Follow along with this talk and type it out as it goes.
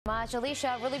much.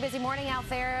 Alicia, really busy morning out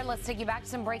there. Let's take you back to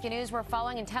some breaking news we're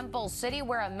following in Temple City,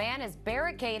 where a man is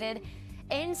barricaded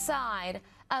inside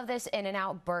of this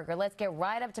In-N-Out burger. Let's get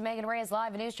right up to Megan Reyes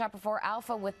live in News Chopper 4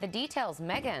 Alpha with the details.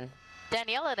 Megan.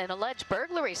 Danielle, an alleged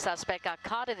burglary suspect got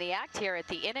caught in the act here at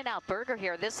the In-N-Out Burger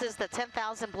here. This is the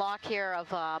 10,000 block here of,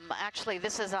 actually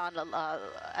this is on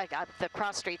the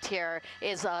cross street here,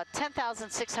 is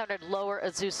 10,600 Lower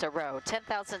Azusa Road.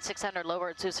 10,600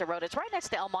 Lower Azusa Road. It's right next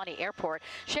to El Monte Airport.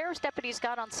 Sheriff's deputies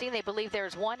got on scene. They believe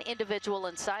there's one individual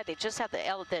inside. They just had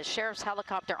the sheriff's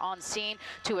helicopter on scene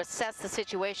to assess the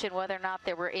situation, whether or not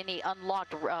there were any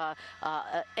unlocked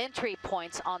entry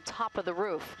points on top of the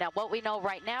roof. Now, what we know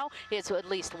right now is at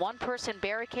least one person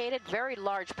barricaded. Very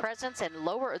large presence, and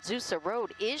Lower Azusa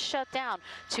Road is shut down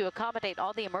to accommodate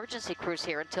all the emergency crews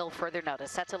here until further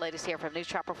notice. That's the latest here from News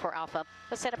Chopper 4 Alpha.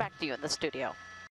 Let's send it back to you in the studio.